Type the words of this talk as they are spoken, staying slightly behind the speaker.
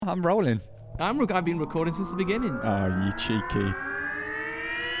I'm rolling. I've been recording since the beginning. Oh, you cheeky.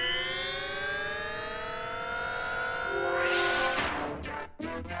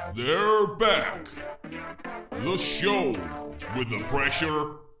 They're back. The show with the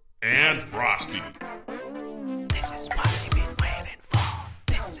pressure and Frosty. This is what you've been waiting for.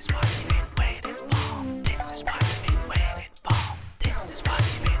 This is what you've been waiting for. This is what you've been waiting for. This is what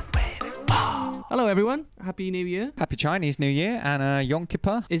you've been waiting for. Hello, everyone. Happy New Year. Happy Chinese New Year and Yom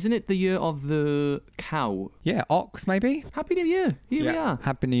Kippur. Isn't it the year of the cow? Yeah, ox maybe? Happy New Year. Here we are.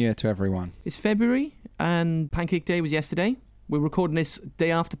 Happy New Year to everyone. It's February and Pancake Day was yesterday. We're recording this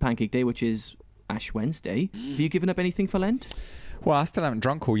day after Pancake Day, which is Ash Wednesday. Have you given up anything for Lent? Well, I still haven't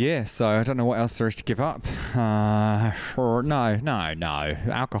drunk all year, so I don't know what else there is to give up. No.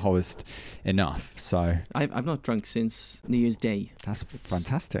 Alcohol is enough, so... I've not drunk since New Year's Day. That's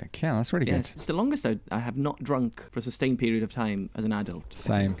fantastic. Yeah, that's really good. It's the longest I have not drunk for a sustained period of time as an adult.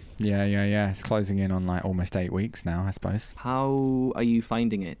 Same. Yeah. It's closing in on like almost 8 weeks now, I suppose. How are you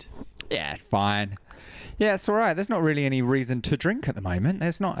finding it? Yeah, it's fine. Yeah, it's all right. There's not really any reason to drink at the moment.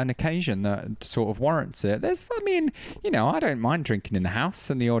 There's not an occasion that sort of warrants it. I don't mind drinking in the house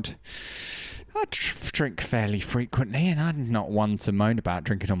and the odd... I drink fairly frequently, and I'm not one to moan about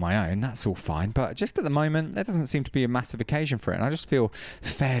drinking on my own. That's all fine. But just at the moment, there doesn't seem to be a massive occasion for it. And I just feel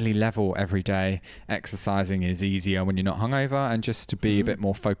fairly level every day. Exercising is easier when you're not hungover, and just to be a bit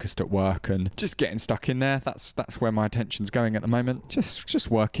more focused at work and just getting stuck in there. That's where my attention's going at the moment. Just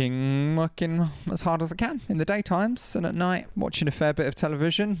working as hard as I can in the daytimes, and at night watching a fair bit of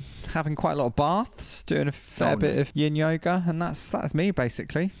television, having quite a lot of baths, doing a fair bit of yin yoga, and that's me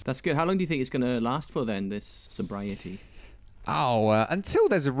basically. That's good. How long do you think it's going to last for then, this sobriety? Until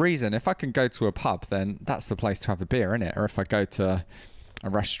there's a reason. If I can go to a pub, then that's the place to have a beer, innit? Or if I go to a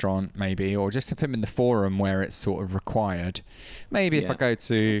restaurant maybe, or just if I'm in the forum where it's sort of required. Maybe if I go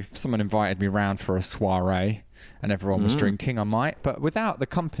to, if someone invited me round for a soiree and everyone was drinking, I might. But without the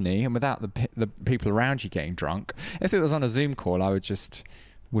company and without the people around you getting drunk, if it was on a Zoom call,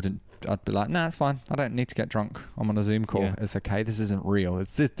 I'd be like, nah, it's fine. I don't need to get drunk. I'm on a Zoom call. Yeah. It's okay. This isn't real.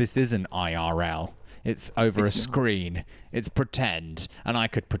 This isn't IRL. It's over a screen. It's pretend. And I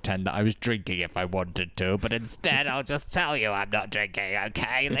could pretend that I was drinking if I wanted to, but instead I'll just tell you I'm not drinking,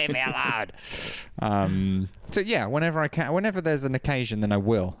 okay? Leave me alone. So yeah, whenever I can, whenever there's an occasion, then I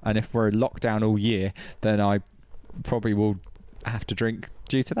will. And if we're locked down all year, then I probably will have to drink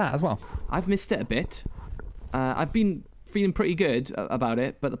due to that as well. I've missed it a bit. I've been feeling pretty good about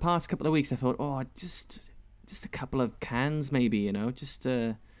it, but the past couple of weeks I thought, just a couple of cans maybe,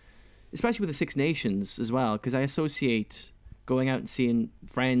 especially with the Six Nations as well, because I associate going out and seeing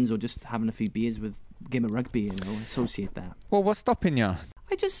friends or just having a few beers with a game of rugby, associate that. Well, what's stopping you?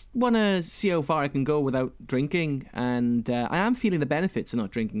 I just want to see how far I can go without drinking, and I am feeling the benefits of not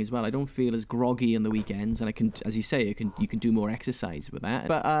drinking as well. I don't feel as groggy on the weekends, and I can, as you say, you can do more exercise with that.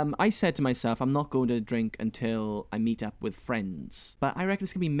 But I said to myself, I'm not going to drink until I meet up with friends. But I reckon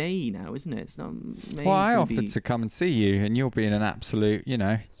it's going to be May now, isn't it? It's not May. Well, I offered to come and see you, and you'll be in an absolute,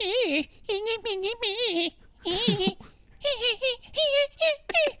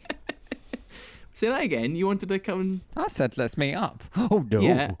 Say that again. You wanted to come and... I said, let's meet up. Oh, no.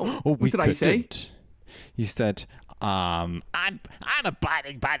 Yeah. We did I say? You said, I'm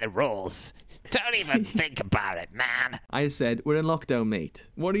abiding by the rules. Don't even think about it, man. I said, we're in lockdown, mate.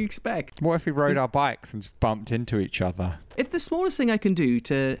 What do you expect? What if we rode our bikes and just bumped into each other? If the smallest thing I can do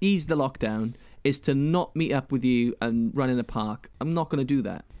to ease the lockdown is to not meet up with you and run in a park, I'm not going to do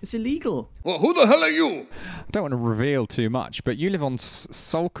that. It's illegal. Well, who the hell are you? I don't want to reveal too much, but you live on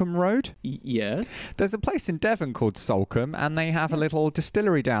Salcombe Road? Yes. There's a place in Devon called Salcombe, and they have a little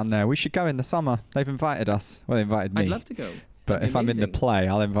distillery down there. We should go in the summer. They've invited us. Well, they invited me. I'd love to go. But if I'm in the play,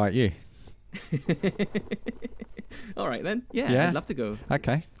 I'll invite you. All right, then. Yeah, I'd love to go.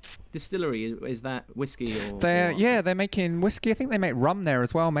 Okay. Distillery, is that whiskey or... They're making whiskey. I think they make rum there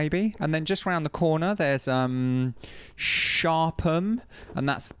as well, maybe. And then just round the corner, there's Sharpham, and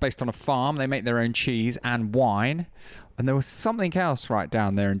that's based on a farm. They make their own cheese and wine. And there was something else right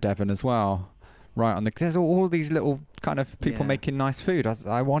down there in Devon as well. Right on there's all these little kind of people making nice food.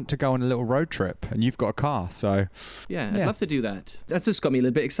 I want to go on a little road trip, and you've got a car, so... Yeah, I'd love to do that. That's just got me a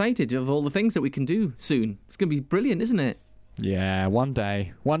little bit excited of all the things that we can do soon. It's going to be brilliant, isn't it? Yeah, one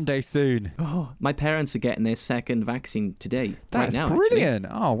day soon. Oh, my parents are getting their second vaccine today. That's right now, brilliant.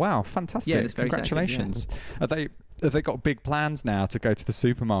 Actually. Oh, wow, fantastic. Yeah, Congratulations. Second, yeah. Have they got big plans now to go to the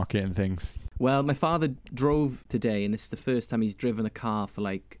supermarket and things? Well, my father drove today, and it's the first time he's driven a car for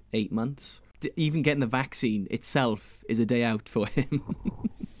like 8 months. Even getting the vaccine itself is a day out for him.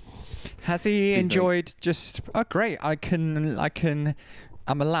 Has he enjoyed just... Oh, great. I can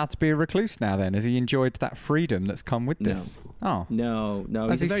I'm allowed to be a recluse now then? Has he enjoyed that freedom that's come with this? Oh. No.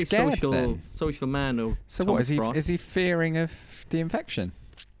 Is He's he a very scared, social man. So Thomas what, Frost. is he fearing of the infection?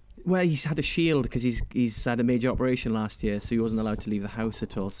 Well, he's had a shield because he's had a major operation last year, so he wasn't allowed to leave the house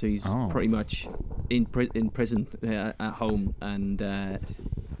at all. So he's pretty much in prison at home, and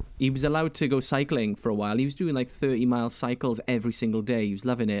he was allowed to go cycling for a while. He was doing like 30-mile cycles every single day. He was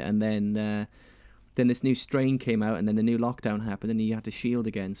loving it, and then this new strain came out, and then the new lockdown happened, and he had to shield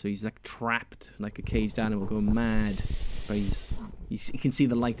again. So he's like trapped, like a caged animal, going mad. But he can see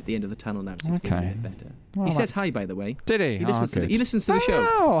the light at the end of the tunnel now, so he's feeling a bit better. Well, he says hi, by the way. Did he? He listens, good. he listens to the show.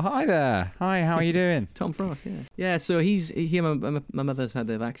 Oh, hi there. Hi, how are you doing? Tom Frost, yeah. Yeah, so my mother's had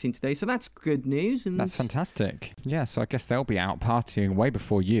the vaccine today, so that's good news. And That's fantastic. Yeah, so I guess they'll be out partying way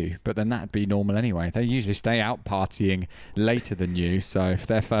before you, but then that'd be normal anyway. They usually stay out partying later than you, so if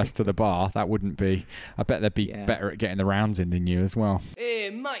they're first to the bar, that wouldn't be... I bet they'd be better at getting the rounds in than you as well. Hey,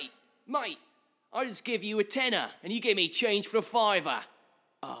 mate, I just gave you a tenner, and you gave me change for a fiver.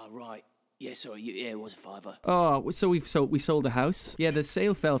 Oh, right. Yeah, sorry, yeah, it was a fiver. Oh, so we sold a house. Yeah, the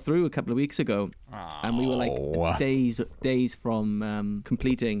sale fell through a couple of weeks ago, and we were like days from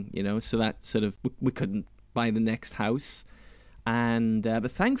completing. So that sort of we couldn't buy the next house, and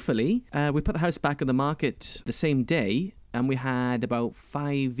but thankfully we put the house back on the market the same day, and we had about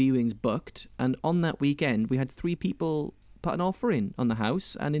 5 viewings booked. And on that weekend, we had 3 people put an offer in on the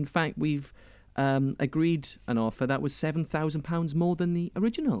house, and in fact we've agreed an offer that was £7,000 more than the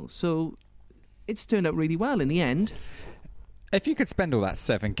original. So it's turned out really well in the end. If you could spend all that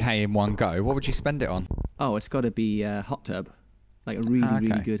 7k in one go, what would you spend it on? Oh, it's got to be a hot tub. Like a really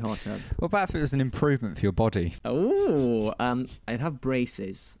good hot tub. What about if it was an improvement for your body? Oh, I'd have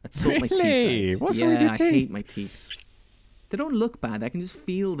braces. I'd sort my teeth out. Really? What's wrong with your teeth? I hate my teeth. They don't look bad. I can just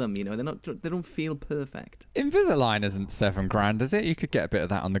feel them. They don't feel perfect. Invisalign isn't $7,000, is it? You could get a bit of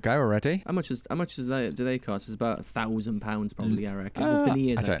that on the go already. How much do they cost? It's about £1,000 probably. I reckon.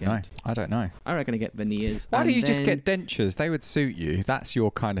 Veneers. I don't know. I reckon I get veneers. Why don't you just get dentures? They would suit you. That's your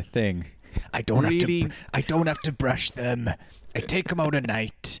kind of thing. I don't have to brush them. I take them out at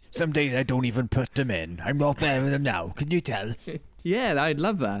night. Some days I don't even put them in. I'm not there with them now. Can you tell? Yeah, I'd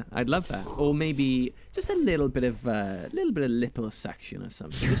love that. Or maybe just a little bit of liposuction or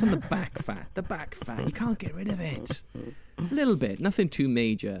something. Just on the back fat. The back fat. You can't get rid of it. A little bit. Nothing too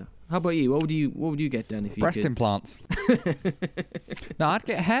major. How about you? What would you get done if you Breast could? implants. No, I'd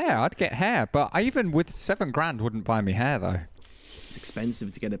get hair. But even with $7,000 wouldn't buy me hair though. It's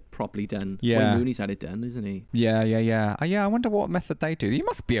expensive to get it properly done. Yeah. Wayne Rooney's had it done, isn't he? Yeah. I wonder what method they do. You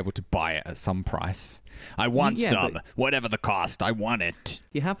must be able to buy it at some price. I want some. Whatever the cost, I want it.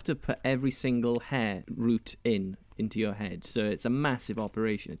 You have to put every single hair root into your head. So it's a massive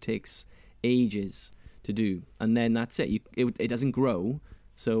operation. It takes ages to do. And then that's it. It doesn't grow.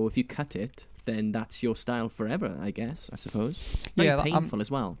 So if you cut it, then that's your style forever, I guess, I suppose. Very painful as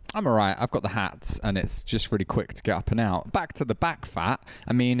well. I'm all right. I've got the hats, and it's just really quick to get up and out. Back to the back fat.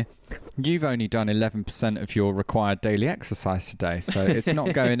 I mean, you've only done 11% of your required daily exercise today, so it's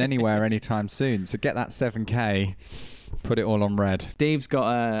not going anywhere anytime soon. So get that 7K, put it all on red. Dave's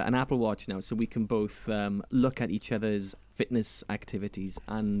got an Apple Watch now, so we can both look at each other's fitness activities.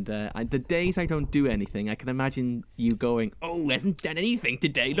 And the days I don't do anything, I can imagine you going, "Oh, he hasn't done anything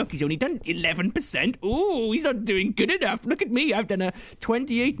today. Look, he's only done 11%. Oh, he's not doing good enough. Look at me. I've done a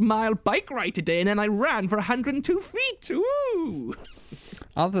 28-mile bike ride today, and then I ran for 102 feet. Ooh."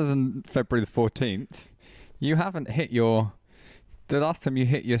 Other than February the 14th, you haven't hit the last time you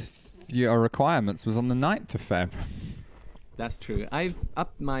hit your requirements was on the 9th of Feb. That's true. I've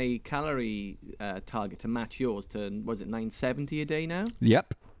upped my calorie target to match yours to, was it 970 a day now?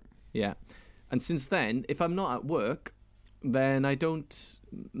 Yep. Yeah. And since then, if I'm not at work, then I don't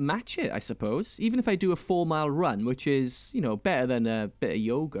match it, I suppose. Even if I do a 4-mile run, which is, better than a bit of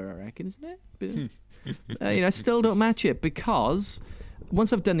yoga, I reckon, isn't it? I still don't match it because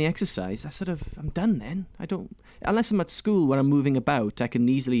once I've done the exercise, I'm done then. Unless I'm at school where I'm moving about, I can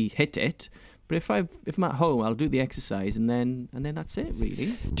easily hit it. But if I'm at home, I'll do the exercise and then that's it,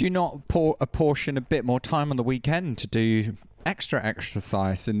 really. Do you not apportion a bit more time on the weekend to do extra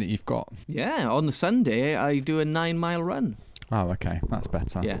exercise in that you've got? Yeah, on the Sunday I do a 9-mile run. Oh, okay, that's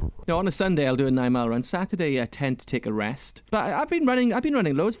better. Yeah. No, on a Sunday I'll do a 9-mile run. Saturday I tend to take a rest. But I've been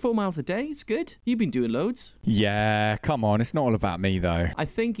running loads, 4 miles a day. It's good. You've been doing loads. Yeah, come on, it's not all about me though. I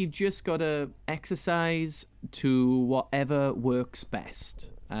think you've just got to exercise to whatever works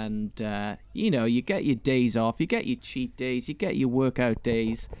best. And, you get your days off, you get your cheat days, you get your workout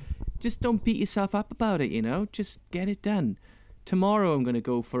days. Just don't beat yourself up about it, Just get it done. Tomorrow I'm going to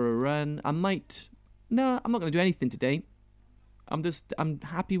go for a run. I'm not going to do anything today. I'm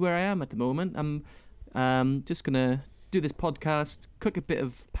happy where I am at the moment. I'm just gonna do this podcast, cook a bit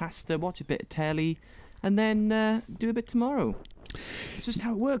of pasta, watch a bit of telly, and then do a bit tomorrow. It's just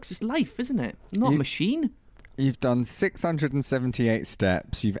how it works. It's life, isn't it? I'm not a machine. You've done 678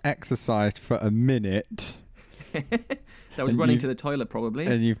 steps. You've exercised for a minute. That was running to the toilet, probably.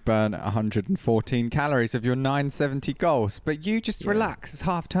 And you've burnt 114 calories of your 970 goals. But you just relax. It's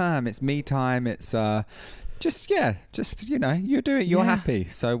half term. It's me time. It's just you're doing. You're happy.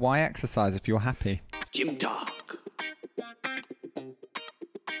 So why exercise if you're happy? Gym talk.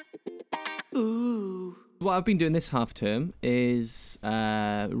 Ooh. What I've been doing this half term is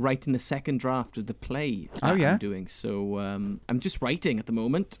writing the second draft of the play that I'm doing. So I'm just writing at the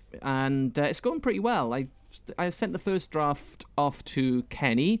moment, and it's going pretty well. I sent the first draft off to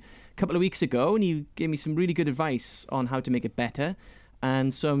Kenny a couple of weeks ago, and he gave me some really good advice on how to make it better.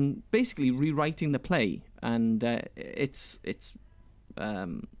 And so I'm basically rewriting the play, and it's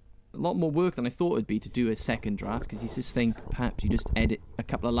a lot more work than I thought it'd be to do a second draft, because you just think perhaps you just edit a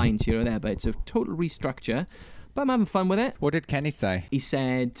couple of lines here or there, but it's a total restructure. But I'm having fun with it. What did Kenny say? He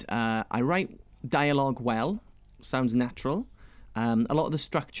said, I write dialogue well, sounds natural. A lot of the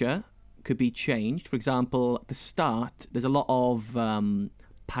structure could be changed. For example, at the start, there's a lot of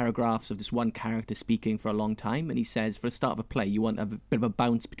paragraphs of this one character speaking for a long time, and he says for the start of a play, you want to have a bit of a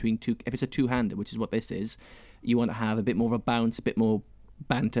bounce between two. If it's a two-hander, which is what this is, you want to have a bit more of a bounce, a bit more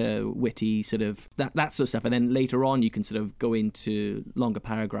banter, witty, sort of that sort of stuff, and then later on you can sort of go into longer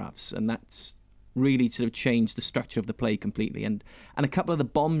paragraphs, and that's really sort of changed the structure of the play completely. And a couple of the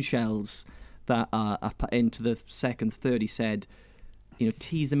bombshells that I've put into the second third, he said,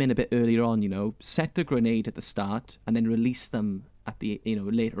 tease them in a bit earlier on, set the grenade at the start and then release them at the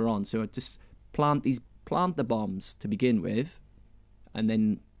later on. So I just plant the bombs to begin with, and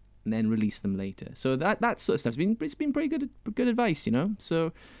then release them later. So that sort of stuff's been pretty good advice,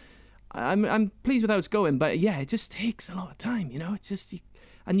 So I'm pleased with how it's going, but yeah, it just takes a lot of time, It's just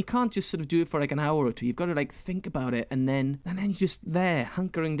and you can't just sort of do it for like an hour or two. You've got to like think about it, and then you're just there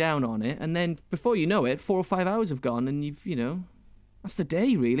hunkering down on it, and then before you know it, 4 or 5 hours have gone, and you've that's the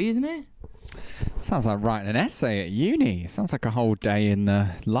day, really, isn't it? Sounds like writing an essay at uni. Sounds like a whole day in the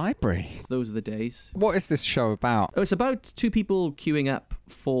library. Those are the days. What is this show about? Oh, it's about two people queuing up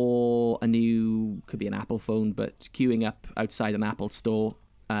for a new, could be an Apple phone, but queuing up outside an Apple store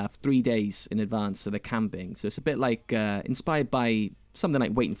 3 days in advance, so they're camping. So it's a bit like inspired by something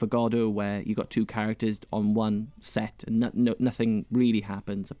like Waiting for Godot, where you got two characters on one set and nothing really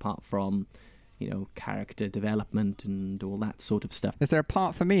happens apart from character development and all that sort of stuff. Is there a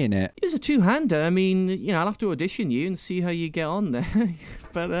part for me in it? It was a two-hander. I mean, I'll have to audition you and see how you get on there.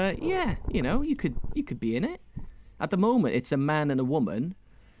 But you could be in it. At the moment, it's a man and a woman.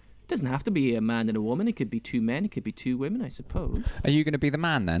 It doesn't have to be a man and a woman. It could be two men. It could be two women, I suppose. Are you going to be the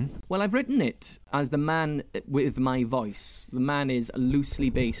man then? Well, I've written it as the man with my voice. The man is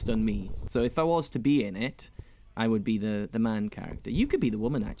loosely based on me. So if I was to be in it, I would be the man character. You could be the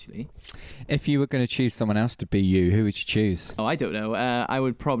woman, actually. If you were going to choose someone else to be you, who would you choose? Oh, I don't know. I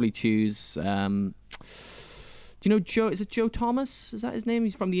would probably choose... do you know Joe? Is it Joe Thomas? Is that his name?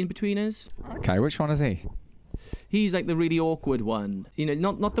 He's from The Inbetweeners. Okay, which one is he? He's like the really awkward one.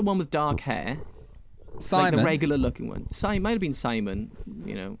 Not the one with dark hair. Simon? Like the regular looking one. Might have been Simon.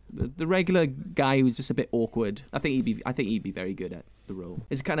 The regular guy who's just a bit awkward. I think he'd be very good at the role.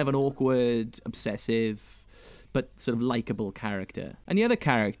 It's kind of an awkward, obsessive, but sort of likable character. And the other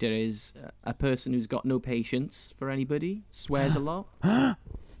character is a person who's got no patience for anybody, swears a lot.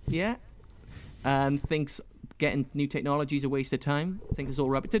 Yeah. Thinks getting new technology is a waste of time. Think it's all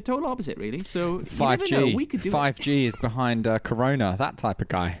rubbish. The total opposite, really. So 5G. You never know. We could do 5G is behind Corona, that type of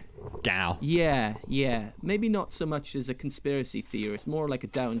guy. Gal. Yeah. Maybe not so much as a conspiracy theorist, more like a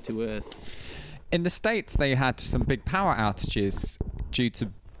down-to-earth. In the States, they had some big power outages due to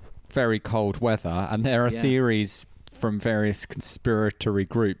very cold weather, and there are theories from various conspiratory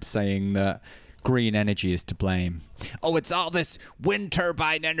groups saying that green energy is to blame. Oh, it's all this wind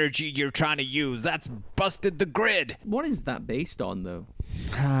turbine energy you're trying to use. That's busted the grid. What is that based on, though?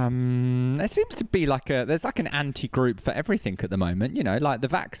 There seems to be there's an anti-group for everything at the moment. Like the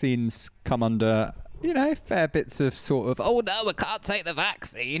vaccines come under, fair bits of sort of, oh no, we can't take the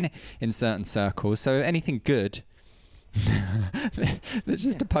vaccine in certain circles. So anything good, there's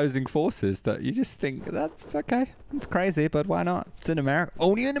just opposing forces that you just think, that's okay. It's crazy, but why not? It's in America.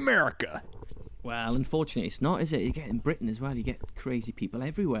 Only in America. Well, unfortunately, it's not, is it? You get in Britain as well. You get crazy people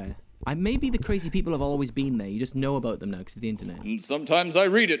everywhere. Maybe the crazy people have always been there. You just know about them now because of the internet. And sometimes I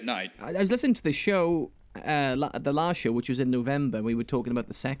read at night. I was listening to the show the last show, which was in November, we were talking about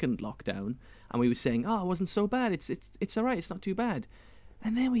the second lockdown, and we were saying, "Oh, it wasn't so bad. It's all right. It's not too bad."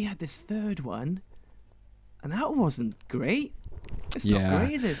 And then we had this third one, and that wasn't great. It's not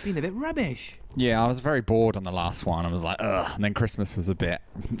great, is it? It's been a bit rubbish. Yeah, I was very bored on the last one. I was like, ugh. And then Christmas was a bit,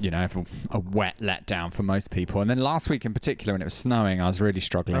 a wet letdown for most people. And then last week in particular, when it was snowing, I was really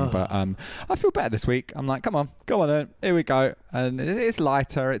struggling. But I feel better this week. I'm like, come on then. Here we go. And it's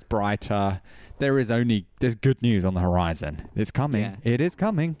lighter. It's brighter. There's good news on the horizon. It's coming. Yeah. It is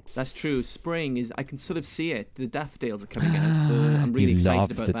coming. That's true. Spring is, I can sort of see it. The daffodils are coming out, so I'm really excited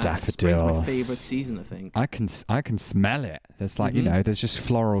about the that. daffodils. Spring's my favourite season, I think. I can smell it. There's like, there's just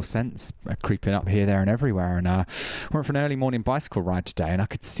floral scents creeping up here, there and everywhere. And went for an early morning bicycle ride today, and I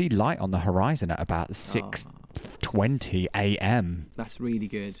could see light on the horizon at about 6:20 a.m. That's really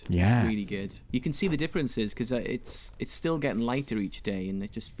good. Yeah. It's really good. You can see the differences because it's still getting lighter each day, and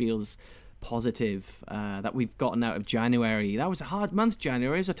it just feels positive that we've gotten out of January. That was a hard month,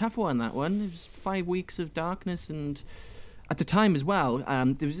 January. It was a tough one, that one. It was 5 weeks of darkness, and at the time as well,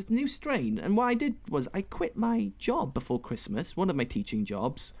 there was a new strain. And what I did was I quit my job before Christmas, one of my teaching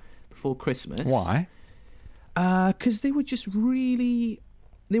jobs before Christmas. Why? Because they were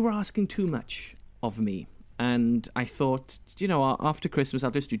asking too much of me. And I thought, after Christmas,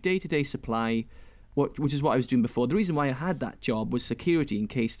 I'll just do day-to-day supply, which is what I was doing before. The reason why I had that job was security in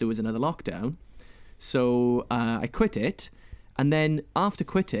case there was another lockdown. So I quit it. And then after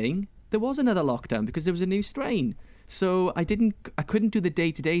quitting, there was another lockdown because there was a new strain. So I couldn't do the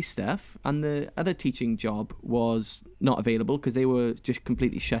day-to-day stuff. And the other teaching job was not available because they were just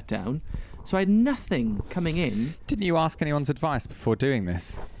completely shut down. So I had nothing coming in. Didn't you ask anyone's advice before doing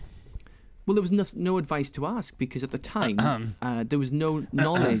this? Well, there was no advice to ask because at the time there was no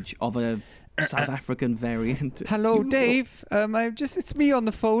knowledge of a South African variant. Hello, Dave. It's me on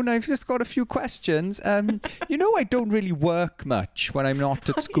the phone. I've just got a few questions. I don't really work much when I'm not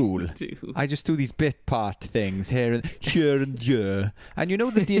at school. I just do these bit part things here and there. And you know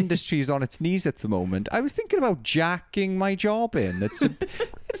that the industry is on its knees at the moment. I was thinking about jacking my job in. It's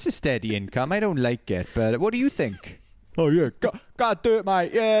a steady income. I don't like it, but what do you think? Oh yeah, gotta do it,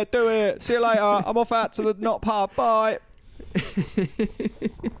 mate. Yeah, do it. See you later. I'm off out to the not pub. Bye.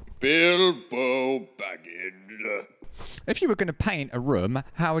 Bilbo Baggins. If you were going to paint a room,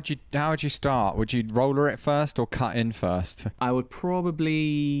 how would you start? Would you roller it first or cut in first? I would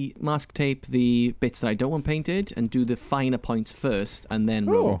probably mask tape the bits that I don't want painted and do the finer points first and then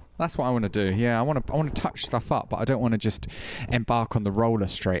roll. Oh, that's what I want to do. Yeah, I want to touch stuff up, but I don't want to just embark on the roller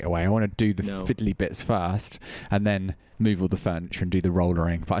straight away. I want to do the fiddly bits first and then move all the furniture and do the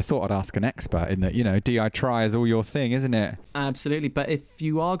rollering. But I thought I'd ask an expert in that, DIY is all your thing, isn't it? Absolutely. But if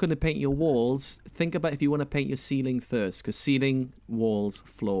you are going to paint your walls, think about if you want to paint your ceiling first, because ceiling, walls,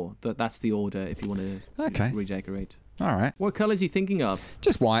 floor, that's the order if you want to redecorate. All right. What colours are you thinking of?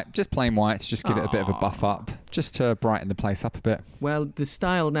 Just white, just plain white, to just give it a bit of a buff up, just to brighten the place up a bit. Well, the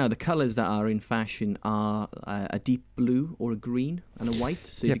style now, the colours that are in fashion are a deep blue or a green and a white.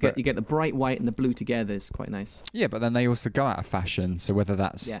 So you get the bright white and the blue together. It's quite nice. Yeah, but then they also go out of fashion. So whether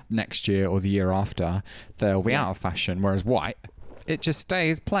that's next year or the year after, they'll be out of fashion. Whereas white, it just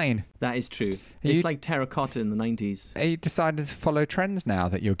stays plain. That is true. It's like terracotta in the 90s. You decided to follow trends now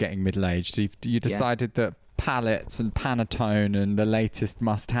that you're getting middle-aged. You decided that palettes and Pantone and the latest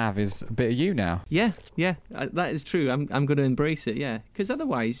must-have is a bit of you now. Yeah, that is true. I'm going to embrace it, because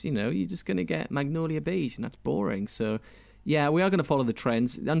otherwise, you're just going to get magnolia beige, and that's boring. So, yeah, we are going to follow the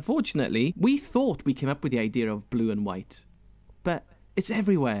trends. Unfortunately, we thought we came up with the idea of blue and white, but it's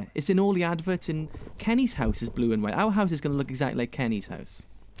everywhere. It's in all the adverts. In Kenny's house is blue and white. Our house is going to look exactly like Kenny's house.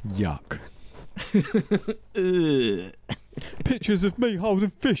 Yuck. Pictures of me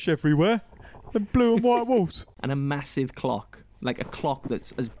holding fish everywhere. And blue and white walls. And a massive clock. Like a clock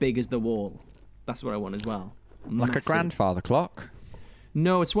that's as big as the wall. That's what I want as well. Like a grandfather clock?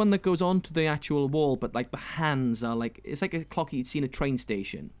 No, it's one that goes onto the actual wall, but like the hands are like... It's like a clock you'd see in a train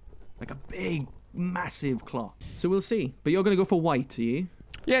station. Like a big, massive clock. So we'll see. But you're going to go for white, are you?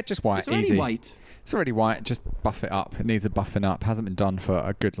 Yeah, just white. It's already easy. white. It's already white. Just buff it up. It needs a buffing up. Hasn't been done for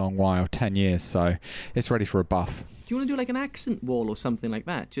a good long while, 10 years, so it's ready for a buff. Do you want to do like an accent wall or something like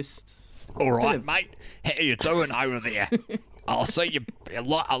that? Just... All right, mate. How you doing over there? I'll see you.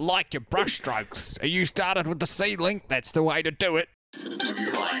 I like your brush strokes. You started with the ceiling. That's the way to do it.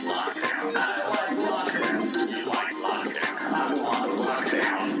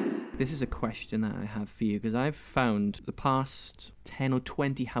 This is a question that I have for you because I've found the past 10 or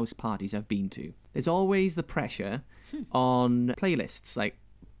 20 house parties I've been to, there's always the pressure on playlists, like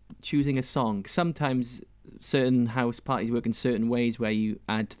choosing a song. Sometimes certain house parties work in certain ways where you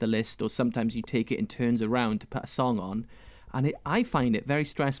add to the list, or sometimes you take it in turns around to put a song on. And I find it very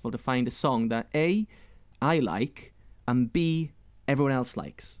stressful to find a song that A, I like, and B, everyone else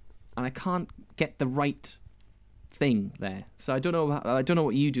likes. And I can't get the right thing there. So I don't know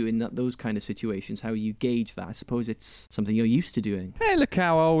what you do in those kind of situations, how you gauge that. I suppose it's something you're used to doing. Hey, look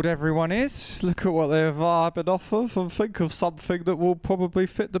how old everyone is. Look at what they're vibing off of, and think of something that will probably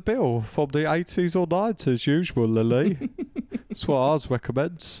fit the bill from the 80s or 90s usually. That's what ours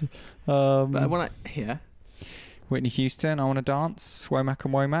recommends. But I want to hear... Whitney Houston, I Want to Dance, Womack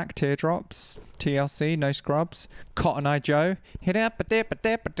and Womack, Teardrops, TLC, No Scrubs, Cotton Eye Joe, hit up a dip,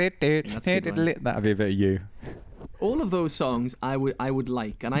 that'd be a bit of you. All of those songs I would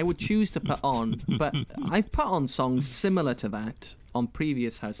like, and I would choose to put on, but I've put on songs similar to that on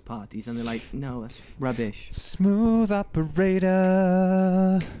previous house parties, and they're like, no, that's rubbish. Smooth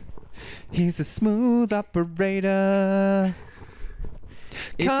operator, he's a smooth operator.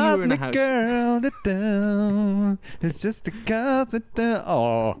 If you were in a Cosmic house, girl, it's just a cosmic.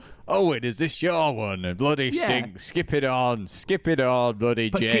 Owen, is this your one? Bloody Yeah. stink. Skip it on, bloody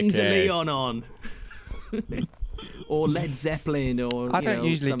put JK. Kings of Leon on. Or Led Zeppelin, or I don't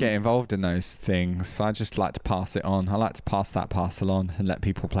usually get involved in those things. I just like to pass it on. I like to pass that parcel on and let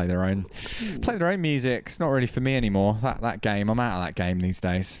people play their own music. It's not really for me anymore. That game, I'm out of that game these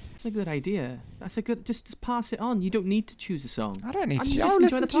days. That's a good idea. Just pass it on. You don't need to choose a song. I don't need And to. you just I'll enjoy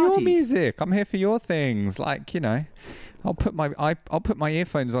listen the to your party. music. I'm here for your things. Like, you know, I'll put my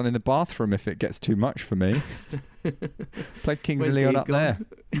earphones on in the bathroom if it gets too much for me. Play Kings of Where's Leon Dave up gone? there.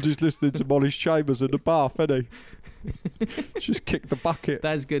 I'm just listening to Molly Chambers in the bath, isn't he? Just kick the bucket.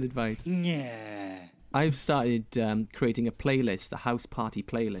 That's good advice. Yeah. I've started creating a playlist, a house party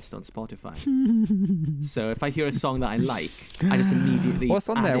playlist on Spotify. So if I hear a song that I like, I just immediately What's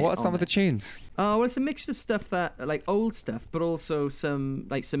on add there? it What are some on of the there. tunes? Oh, well, it's a mixture of stuff that, like old stuff, but also some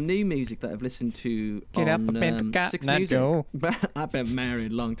new music that I've listened to Get up on and got Six that Music. go. But I've been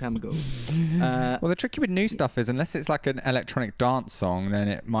married a long time ago. Well, the tricky with new stuff is unless it's like an electronic dance song,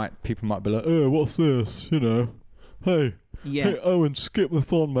 then people might be like, "Oh, what's this?" You know, hey, Yeah. hey, Owen, skip the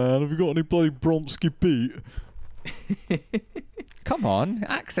thon, man. Have you got any bloody Bronski beat? Come on,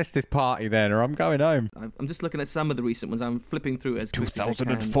 access this party then, or I'm going home. I'm just looking at some of the recent ones. I'm flipping through it as quick as I can.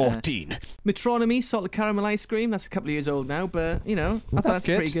 2014. Metronomy, Salted Caramel Ice Cream. That's a couple of years old now, but, you know, I thought That's that's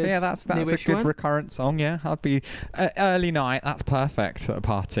good. pretty good. Yeah, that's a newish good one. recurrent song. Yeah, I'd be early night. That's perfect at a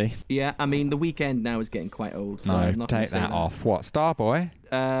party. Yeah, I mean, The Weekend now is getting quite old, so I'm No, not gonna take say that off. What, Starboy?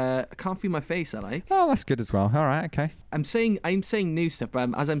 I Can't Feel My Face, I like. Oh, that's good as well. All right, okay. I'm saying new stuff,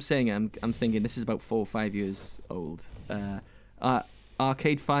 but as I'm saying it, I'm thinking this is about 4 or 5 years old.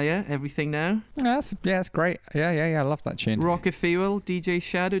 Arcade Fire, Everything Now. Yeah, that's great. Yeah, I love that tune. Rocket Fuel, DJ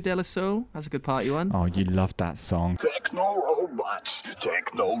Shadow De La Soul. That's a good party one. Oh, you love that song. Techno robots,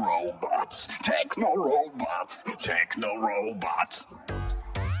 techno robots, techno robots, techno robots.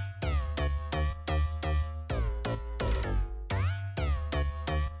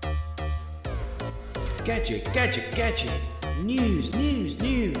 Gadget, gadget, gadget. News, news,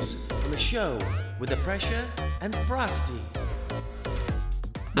 news. On the show with the Pressure and Frosty.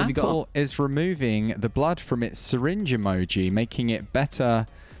 What have you got? Apple is removing the blood from its syringe emoji, making it better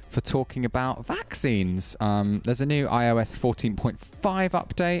for talking about vaccines. There's a new iOS 14.5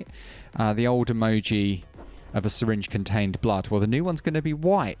 update. The old emoji of a syringe contained blood. Well, the new one's going to be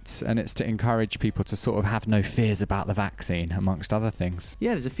white, and it's to encourage people to sort of have no fears about the vaccine, amongst other things.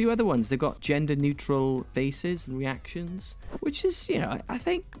 Yeah, there's a few other ones. They've got gender-neutral faces and reactions, which is, you know, I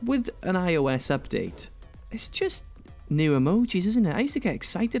think with an iOS update, it's just new emojis, isn't it? I used to get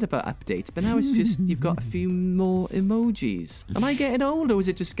excited about updates, but now it's just you've got a few more emojis. Am I getting old, or is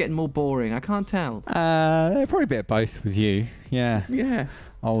it just getting more boring? I can't tell. Probably a bit of both with you. Yeah, Yeah.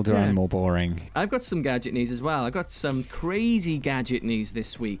 older Yeah. and more boring. I've got some gadget news as well. I've got some crazy gadget news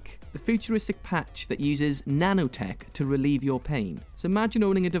this week. The futuristic patch that uses nanotech to relieve your pain. So imagine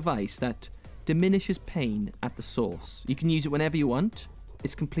owning a device that diminishes pain at the source. You can use it whenever you want.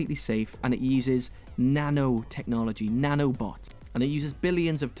 It's completely safe, and it uses nanotechnology, nanobots. And it uses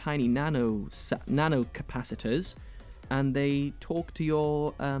billions of tiny nano capacitors, and they talk to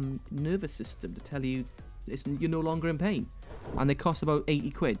your nervous system to tell you you're no longer in pain. And they cost about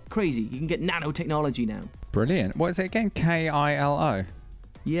 80 quid. Crazy. You can get nanotechnology now. Brilliant. What is it again? KILO?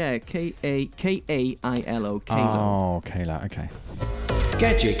 Yeah, Kailo. Kalo. Oh, Kayla. Okay.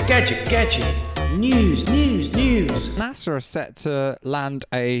 Gadget, gadget, gadget. News, news, news. NASA are set to land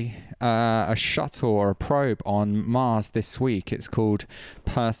a shuttle or a probe on Mars this week. It's called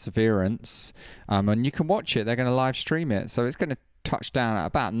Perseverance, and you can watch it. They're going to live stream it, so it's going to touch down at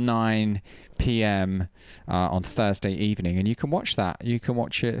about 9 p.m. On Thursday evening, and you can watch that. You can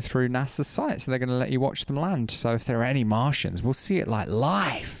watch it through NASA's site, so they're going to let you watch them land. So if there are any Martians, we'll see it like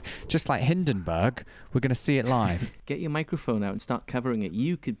live, just like Hindenburg. We're going to see it live. Get your microphone out and start covering it.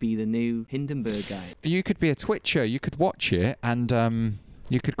 You could be the new Hindenburg guy. You could be a Twitcher. You could watch it, and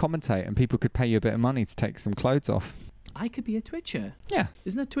you could commentate, and people could pay you a bit of money to take some clothes off. I could be a Twitcher. Yeah.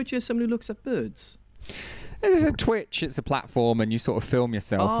 Isn't a Twitcher someone who looks at birds? It's a Twitch. It's a platform, and you sort of film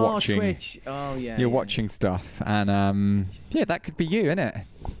yourself watching. Twitch. Oh, yeah. You're watching stuff, and yeah, that could be you, innit?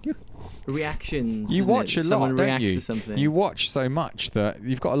 Reactions. You watch a lot, Someone don't reacts you? to something. You watch so much that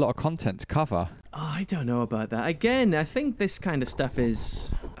you've got a lot of content to cover. Oh, I don't know about that. Again, I think this kind of stuff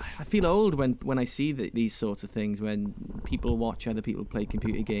is... I feel old when I see these sorts of things, when people watch other people play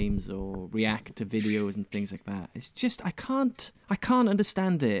computer games or react to videos and things like that. It's just, I can't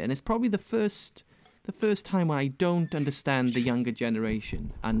understand it. And it's probably the first time when I don't understand the younger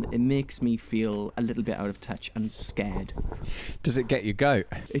generation. And it makes me feel a little bit out of touch and scared. Does it get you goat?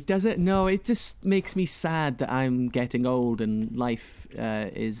 It doesn't. No, it just makes me sad that I'm getting old and life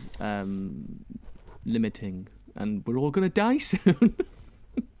is limiting, and we're all going to die soon.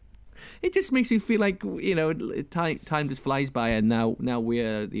 It just makes me feel like, you know, time just flies by, and now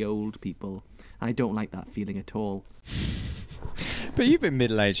we're the old people. I don't like that feeling at all. But you've been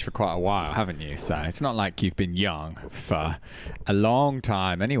middle-aged for quite a while, haven't you? So it's not like you've been young for a long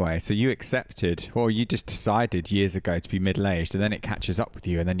time anyway. So you accepted, or you just decided years ago to be middle-aged, and then it catches up with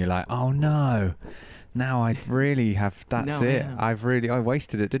you, and then you're like, oh no, now I really have, that's it. No. I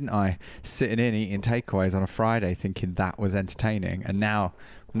wasted it, didn't I? Sitting in eating takeaways on a Friday thinking that was entertaining. And now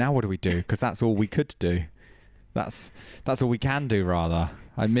what do we do? Because that's all we could do. That's all we can do, rather.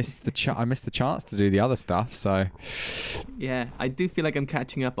 I missed the chance to do the other stuff. So yeah, I do feel like I'm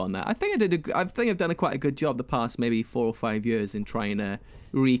catching up on that. I think I've done quite a good job the past maybe 4 or 5 years in trying to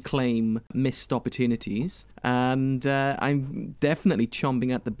reclaim missed opportunities, and I'm definitely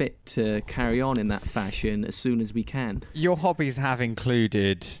chomping at the bit to carry on in that fashion as soon as we can. Your hobbies have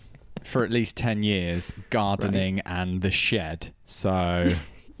included, for at least 10 years, gardening and the shed. So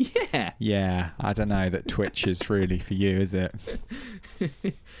yeah, I don't know that Twitch is really for you, is it?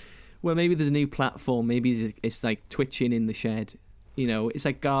 Well, maybe there's a new platform. Maybe it's like Twitching in the shed. You know, it's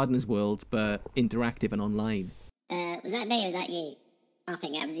like Gardener's World, but interactive and online. Was that me or was that you? I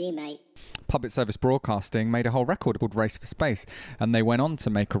think that was you, mate. Public Service Broadcasting made a whole record called Race for Space, and they went on to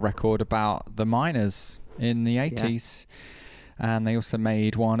make a record about the miners in the 80s. And they also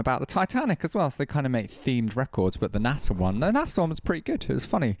made one about the Titanic as well. So they kind of make themed records. But the NASA one was pretty good. It was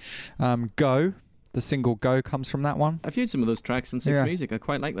funny. Go, the single Go comes from that one. I've heard some of those tracks on Six Music. I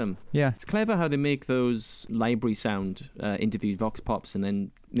quite like them. Yeah. It's clever how they make those library sound interviews, vox pops, and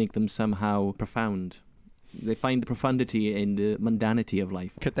then make them somehow profound. They find the profundity in the mundanity of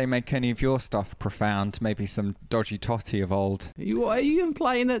life. Could they make any of your stuff profound? Maybe some dodgy totty of old? Are you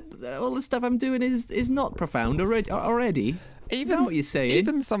implying that all the stuff I'm doing is not profound already? Is that what you're saying?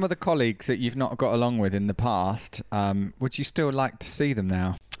 Even some of the colleagues that you've not got along with in the past, would you still like to see them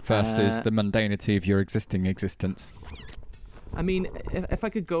now versus the mundanity of your existing existence? I mean, if I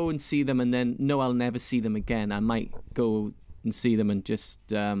could go and see them and then know I'll never see them again, I might go and see them and just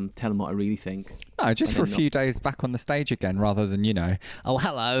tell them what I really think. No, just for a few days back on the stage again, rather than, you know, oh,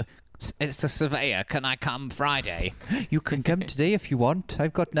 hello, it's the surveyor, can I come Friday? You can come today if you want,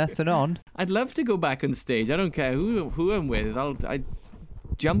 I've got nothing on. I'd love to go back on stage. I don't care who I'm with. I'd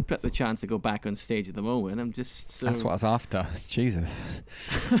jump at the chance to go back on stage at the moment. I'm just so... That's what I was after. Jesus.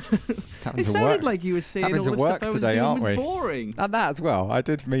 It sounded like you were saying all the stuff I was today, doing aren't was we? boring. And that as well, I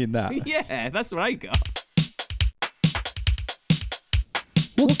did mean that. Yeah, that's what I got.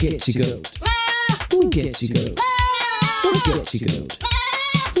 What gets you goat? What gets you goat? What gets you goat?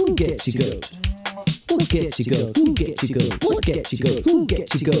 Who gets you goat? What gets you goat? Who gets you goat? What gets you goat? Who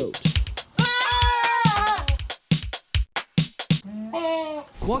gets you goat?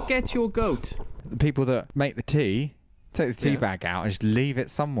 What gets your goat? The people that make the tea, take the tea bag out and just leave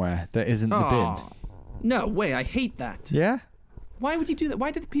it somewhere that isn't the bin. No way, I hate that. Yeah? Why would you do that? Why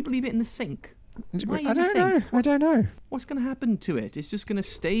do the people leave it in the sink? I don't know. What's going to happen to it? It's just going to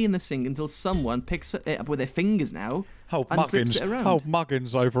stay in the sink until someone picks it up with their fingers now and drips it around.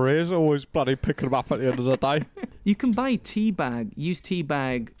 Muggins over here is always bloody picking them up at the end of the day. You can buy used tea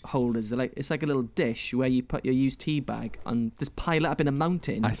bag holders. It's like a little dish where you put your used tea bag and just pile it up in a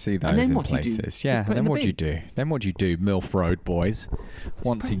mountain. I see those and then in what places. You do? Yeah, and then what do you do? Milf Road boys.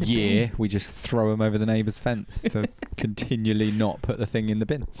 Once a year, we just throw them over the neighbour's fence to continually not put the thing in the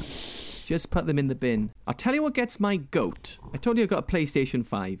bin. Just put them in the bin. I'll tell you what gets my goat. I told you I got a PlayStation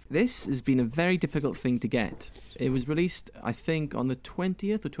 5. This has been a very difficult thing to get. It was released, I think, on the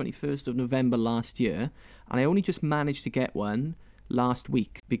 20th or 21st of November last year, and I only just managed to get one last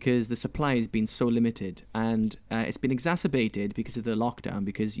week because the supply has been so limited, and it's been exacerbated because of the lockdown,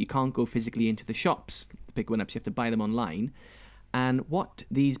 because you can't go physically into the shops to pick one up, so you have to buy them online. And what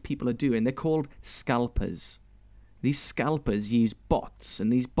these people are doing, they're called scalpers. These scalpers use bots,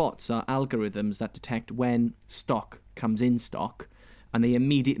 and these bots are algorithms that detect when stock comes in stock, and they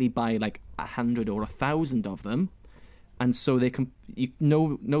immediately buy like 100 or 1,000 of them, and so they can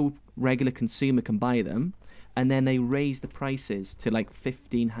no regular consumer can buy them, and then they raise the prices to like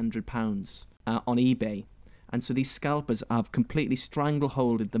 £1,500 on eBay, and so these scalpers have completely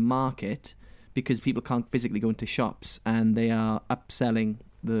strangleholded the market because people can't physically go into shops, and they are upselling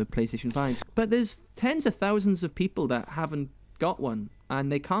the PlayStation 5. But there's tens of thousands of people that haven't got one,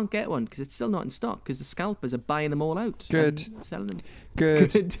 and they can't get one because it's still not in stock because the scalpers are buying them all out. Good. And selling them.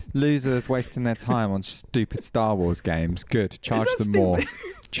 Good. Losers wasting their time on stupid Star Wars games. Good. Charge that them more.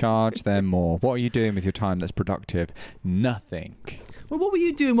 Charge them more. What are you doing with your time that's productive? Nothing. Well, what were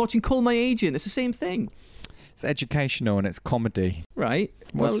you doing watching Call My Agent? It's the same thing. It's educational and it's comedy. Right.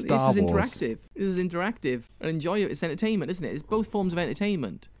 What's well, Star this is Wars? interactive. This is interactive. And enjoy it. It's entertainment, isn't it? It's both forms of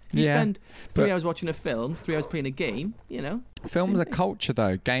entertainment. You Yeah, spend 3 but- hours watching a film, 3 hours playing a game, you know. Film's Same a thing. culture,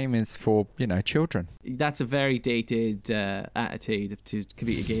 though. Game is for, children. That's a very dated attitude to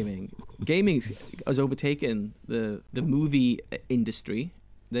computer gaming. Gaming has overtaken the movie industry.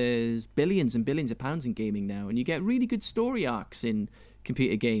 There's billions and billions of pounds in gaming now, and you get really good story arcs in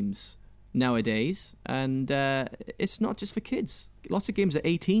computer games nowadays. And it's not just for kids. Lots of games are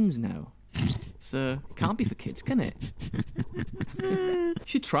 18s now. So it can't be for kids, can it? You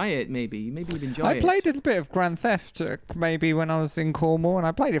should try it, maybe. Maybe you'd enjoy it. I played a bit of Grand Theft maybe when I was in Cornwall, and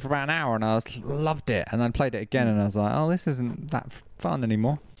I played it for about an hour, and loved it. And then played it again, and I was like, oh, this isn't that fun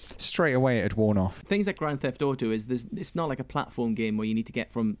anymore. Straight away, it had worn off. Things like Grand Theft Auto it's not like a platform game where you need to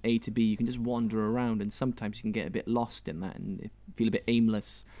get from A to B. You can just wander around, and sometimes you can get a bit lost in that and feel a bit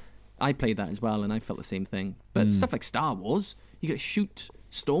aimless. I played that as well, and I felt the same thing. But stuff like Star Wars, you get to shoot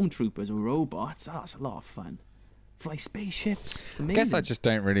stormtroopers or robots. Oh, it's a lot of fun. Fly spaceships. It's amazing. I guess I just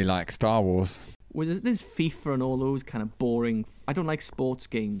don't really like Star Wars. Well, there's FIFA and all those kind of boring. I don't like sports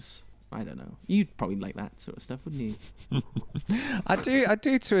games. I don't know. You'd probably like that sort of stuff, wouldn't you? I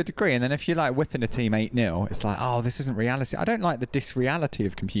do to a degree, and then if you're like whipping a team 8-0, it's like, oh, this isn't reality. I don't like the disreality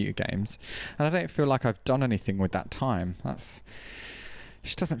of computer games, and I don't feel like I've done anything with that time. It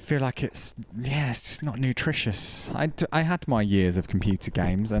just doesn't feel like it's just not nutritious. I had my years of computer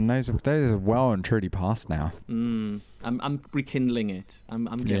games, and those are well and truly past now. I'm rekindling it. I'm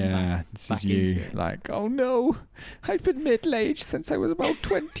getting back this is into you. it. Like, oh no, I've been middle-aged since I was about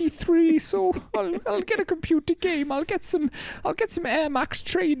 23, so I'll get a computer game. I'll get some Air Max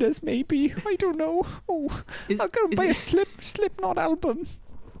trainers, maybe. I don't know. Oh, I'll go and buy a Slipknot album.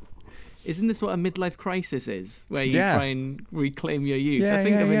 Isn't this what a midlife crisis is, where you Yeah. try and reclaim your youth? Yeah, I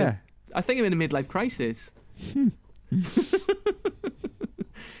think yeah. I think I'm in a midlife crisis.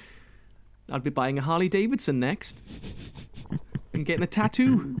 I'll be buying a Harley Davidson next and getting a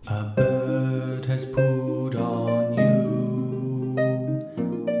tattoo. A bird has put on you.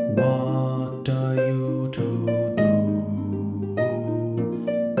 What are you to do?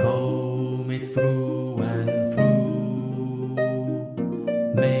 Comb it through and through.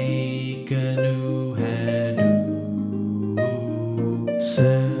 Make a new hairdo.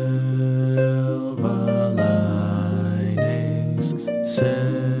 Silver linings.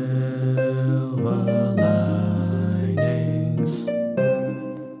 Silver linings. Do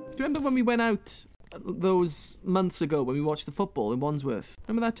you remember when we went out those months ago when we watched the football in Wandsworth?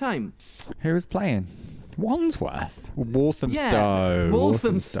 Remember that time? Who was playing? Wandsworth? Walthamstow. Yeah,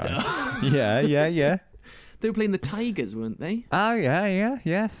 Walthamstow. Yeah. They were playing the Tigers, weren't they? Oh,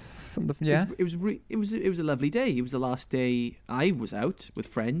 yes. Yeah. It was a lovely day. It was the last day I was out with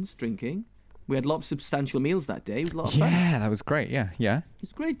friends drinking. We had lots of substantial meals that day. It was a lot of fun. Yeah, that was great. Yeah. It was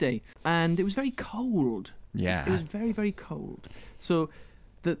a great day. And it was very cold. Yeah. It was very, very cold. So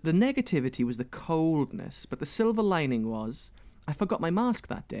the negativity was the coldness, but the silver lining was I forgot my mask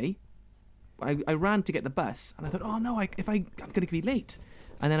that day. I ran to get the bus, and I thought, oh no, I'm going to be late.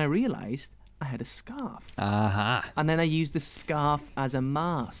 And then I realised I had a scarf. Aha. And then I used the scarf as a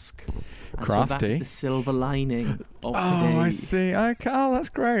mask. And so Crafty. that's the silver lining of today. Oh, I see. Okay. Oh, that's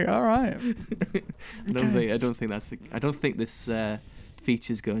great. All right. I don't think this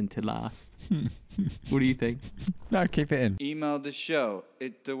feature's going to last. What do you think? No, keep it in. Email the show.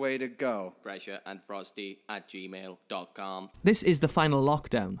 It's the way to go. pressureandfrosty@gmail.com. This is the final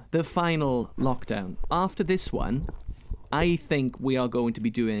lockdown. The final lockdown. After this one, I think we are going to be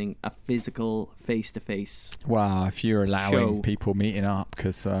doing a physical face-to-face. Wow, if you're allowing show. people meeting up,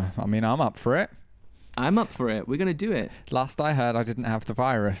 because, I'm up for it. I'm up for it. We're going to do it. Last I heard, I didn't have the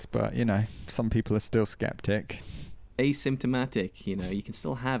virus, but, some people are still skeptic. Asymptomatic, you can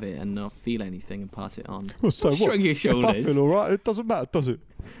still have it and not feel anything and pass it on. Well, so what? Shrug your shoulders. If I feel all right, it doesn't matter, does it?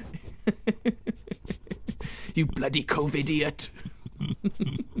 You bloody COVID idiot.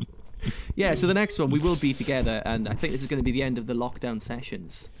 Yeah, so the next one, we will be together, and I think this is going to be the end of the lockdown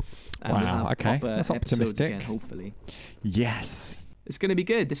sessions. And we'll Wow, have okay. proper That's episodes optimistic. again, hopefully. Yes. It's going to be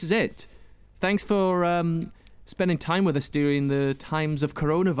good. This is it. Thanks for spending time with us during the times of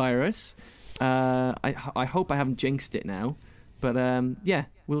coronavirus. I hope I haven't jinxed it now. But yeah,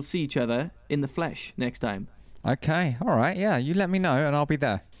 we'll see each other in the flesh next time. Okay, all right, yeah, you let me know and I'll be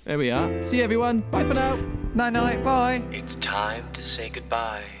there. There we are. See you, everyone. Bye for now. Night-night, bye. It's time to say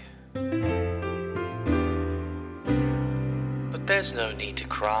goodbye. But there's no need to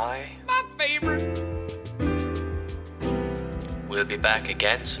cry. My favorite. We'll be back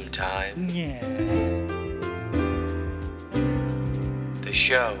again sometime. Yeah. The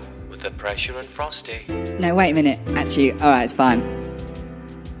show with the Pressure and Frosty. No, wait a minute. Actually, alright, it's fine.